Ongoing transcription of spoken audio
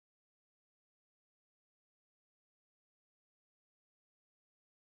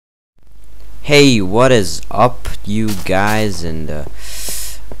Hey, what is up, you guys? And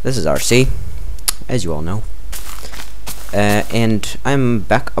this is RC, as you all know. And I'm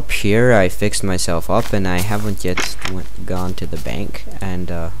back up here. I fixed myself up, and I haven't yet gone to the bank and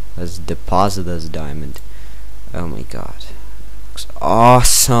let's deposit this diamond. Oh my god, looks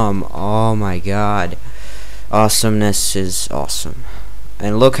awesome! Oh my god, awesomeness is awesome.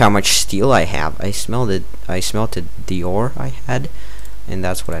 And look how much steel I have. I smelted the ore I had, and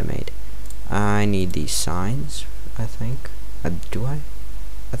that's what I made. I need these signs, I think. Do I?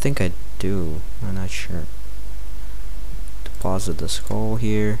 I think I do. I'm not sure. Deposit the skull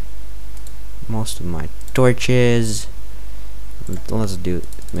here. Most of my torches. Let's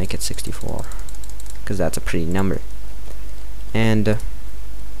make it 64, because that's a pretty number. And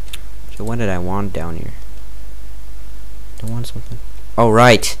so what did I want down here? Do I want something? Oh,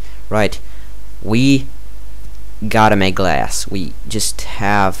 right. We gotta make glass. We just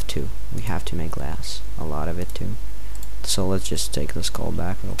have to. We have to make glass. A lot of it too. So let's just take the skull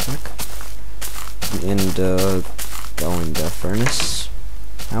back real quick. And go in the furnace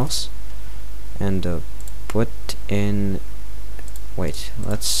house. And put in... Wait,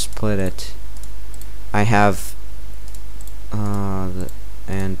 let's split it. I have...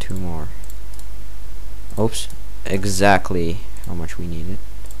 and two more. Oops. Exactly how much we needed.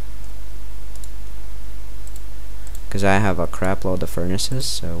 Because I have a crap load of furnaces,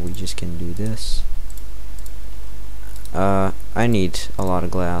 so we just can do this. I need a lot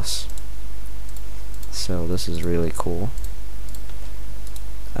of glass, so this is really cool.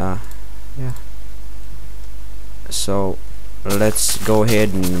 Yeah. So let's go ahead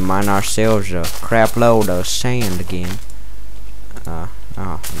and mine ourselves a crap load of sand again.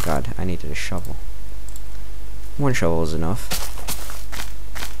 Oh god, I needed a shovel. One shovel is enough.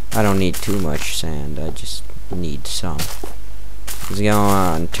 I don't need too much sand, I just need some. Let's go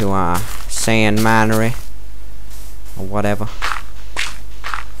on to our sand minery or whatever.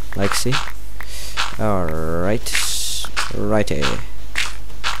 Like, see? Alright. Righty.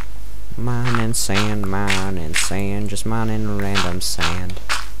 Mining sand, just mining random sand.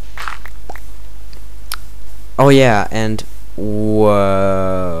 Oh yeah, and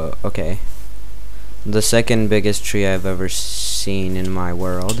whoa, okay. The second biggest tree I've ever seen in my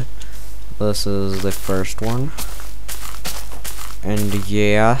world. This is the first one. And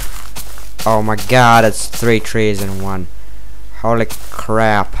yeah. Oh my god, it's 3 trees in one. Holy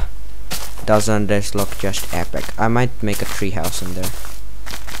crap. Doesn't this look just epic? I might make a tree house in there.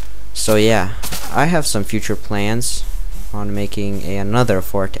 So yeah, I have some future plans on making another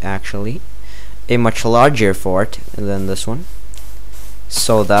fort, actually. A much larger fort than this one.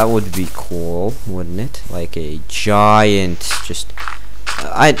 So that would be cool, wouldn't it? Like a giant, just...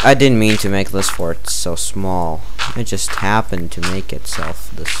 I didn't mean to make this fort so small. It just happened to make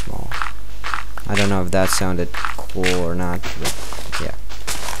itself this small. I don't know if that sounded cool or not, but yeah.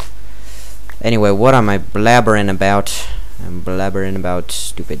 Anyway, what am I blabbering about? I'm blabbering about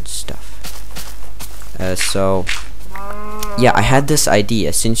stupid stuff. So yeah, I had this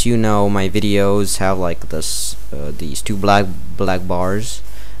idea. Since you know my videos have like this, these two black bars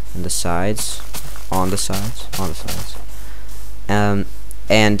on the sides,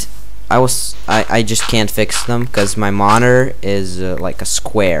 and I just can't fix them because my monitor is like a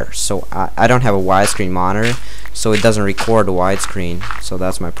square, so I don't have a widescreen monitor, so it doesn't record a widescreen. So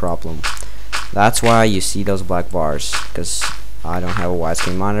that's my problem. That's why you see those black bars, because I don't have a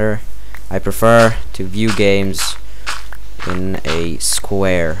widescreen monitor. I prefer to view games in a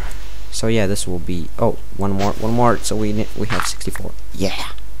square. So yeah, this will be one more. So we have 64.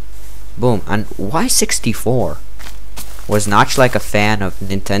 Yeah, boom. And why 64? Was Notch like a fan of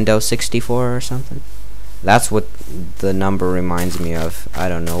Nintendo 64 or something? That's what the number reminds me of. I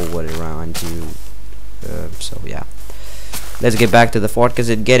don't know what it reminds you. So yeah, let's get back to the fort because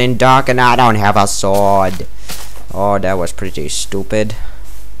it's getting dark and I don't have a sword. Oh, that was pretty stupid.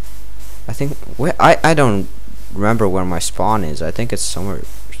 I think I don't remember where my spawn is. I think it's somewhere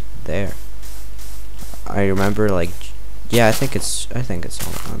there. I remember, like, yeah, I think it's on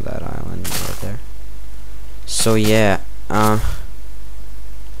that island right there. So yeah, I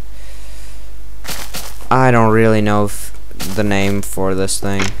don't really know if the name for this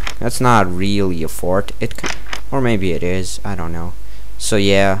thing. That's not really a fort. Or maybe it is. I don't know. So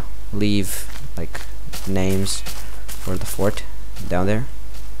yeah, leave like names for the fort down there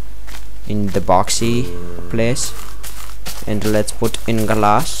in the boxy place, and let's put in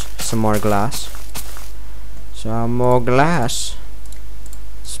glass, some more glass.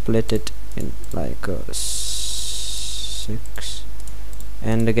 Split it in like 6,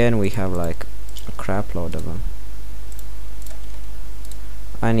 and again we have like a crap load of them.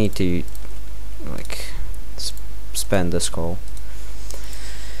 I need to like spend this call.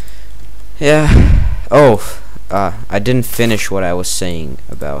 Yeah. Oh, I didn't finish what I was saying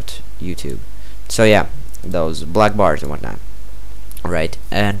about YouTube. So yeah, those black bars and whatnot. Right,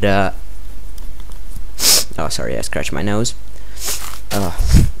 and oh, sorry, I scratched my nose.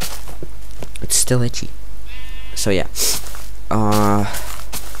 It's still itchy. So yeah.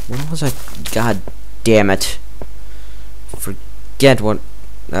 What was I? God damn it! Forget what.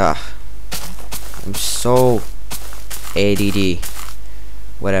 I'm so ADD.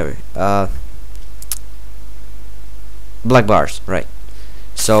 Whatever. Black bars, right?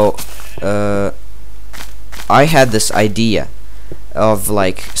 So, I had this idea of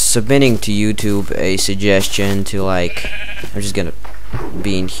like submitting to YouTube a suggestion to like. I'm just gonna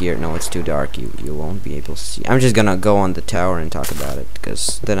be in here. No, it's too dark. You won't be able to see. I'm just gonna go on the tower and talk about it,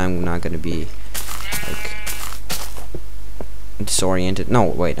 because then I'm not gonna be like disoriented. No,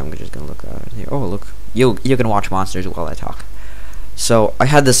 wait. I'm just gonna look out here. Oh, look. You can watch monsters while I talk. So I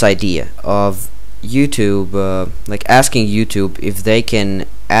had this idea of YouTube, like asking YouTube if they can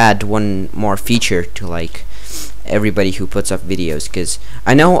add one more feature to like everybody who puts up videos, because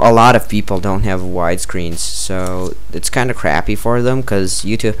I know a lot of people don't have widescreens, so it's kind of crappy for them, because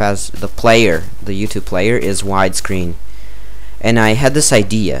YouTube has the YouTube player is widescreen. And I had this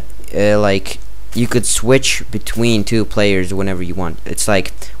idea, like you could switch between two players whenever you want. It's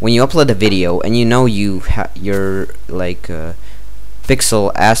like when you upload a video and you know your like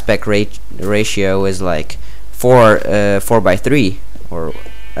pixel aspect ratio is like 4:3, or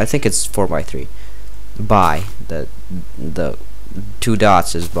I think it's 4:3. By the two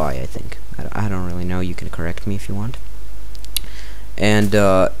dots is by, I think. I don't really know. You can correct me if you want. And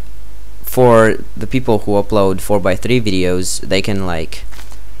for the people who upload 4:3 videos, they can like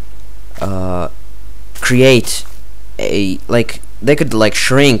create a they could like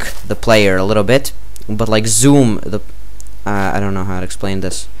shrink the player a little bit, but like zoom the I don't know how to explain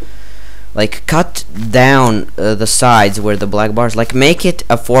this. Like cut down the sides where the black bars, like make it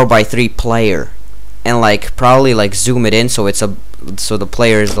a 4:3 player, and like probably like zoom it in so the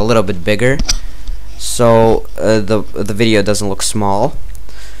player is a little bit bigger, so the video doesn't look small,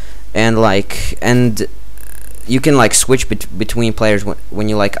 and you can like switch between players when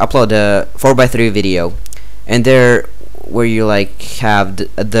you like upload a 4:3 video, and there where you like have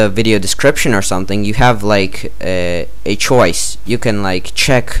the video description or something, you have like a choice. You can like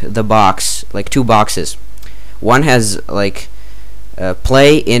check the box, like two boxes. One has like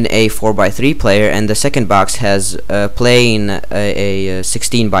play in a 4:3 player, and the second box has play in a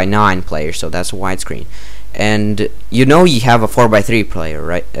 16:9 player, so that's widescreen. And you know you have a 4:3 player,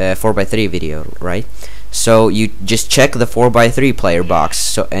 right? 4:3 video, right? So you just check the 4:3 player box,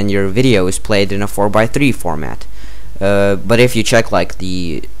 so and your video is played in a 4:3 format. But if you check like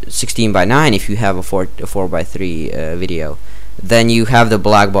the 16:9, if you have a 4:3 video, then you have the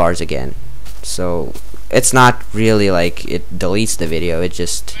black bars again. So it's not really like it deletes the video, it's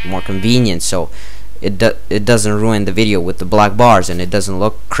just more convenient, so it doesn't ruin the video with the black bars, and it doesn't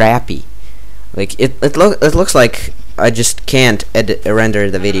look crappy. Like it looks like I just can't render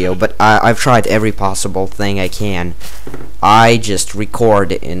the video, but I've tried every possible thing I can. I just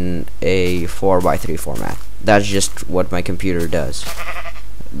record in a 4:3 format. That's just what my computer does.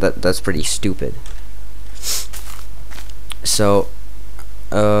 That's pretty stupid. So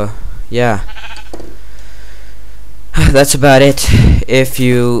yeah, that's about it. If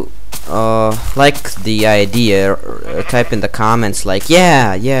you like the idea, type in the comments like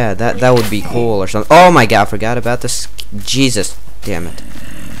yeah that would be cool or something. Oh my god, I forgot about this. Jesus damn it,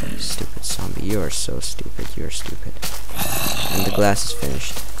 stupid zombie, you are so stupid. You're stupid. And the glass is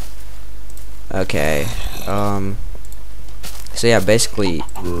finished. Okay, so yeah, basically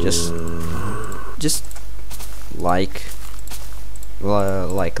just like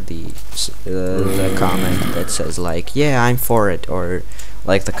the comment that says like yeah I'm for it, or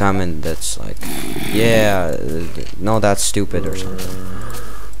like the comment that's like yeah no that's stupid or something.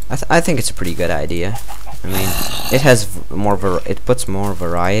 I think it's a pretty good idea. I mean, it has it puts more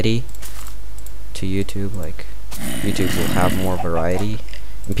variety to YouTube. Like YouTube will have more variety,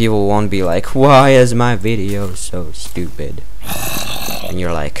 and people won't be like, why is my video so stupid? And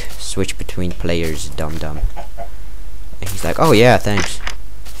you're like, switch between players, dumb. And he's like, oh yeah, thanks.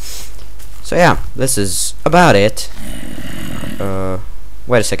 So yeah, this is about it.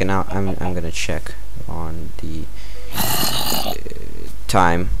 Wait a second, now I'm gonna check on the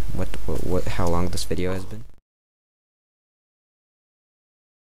time what how long this video has been.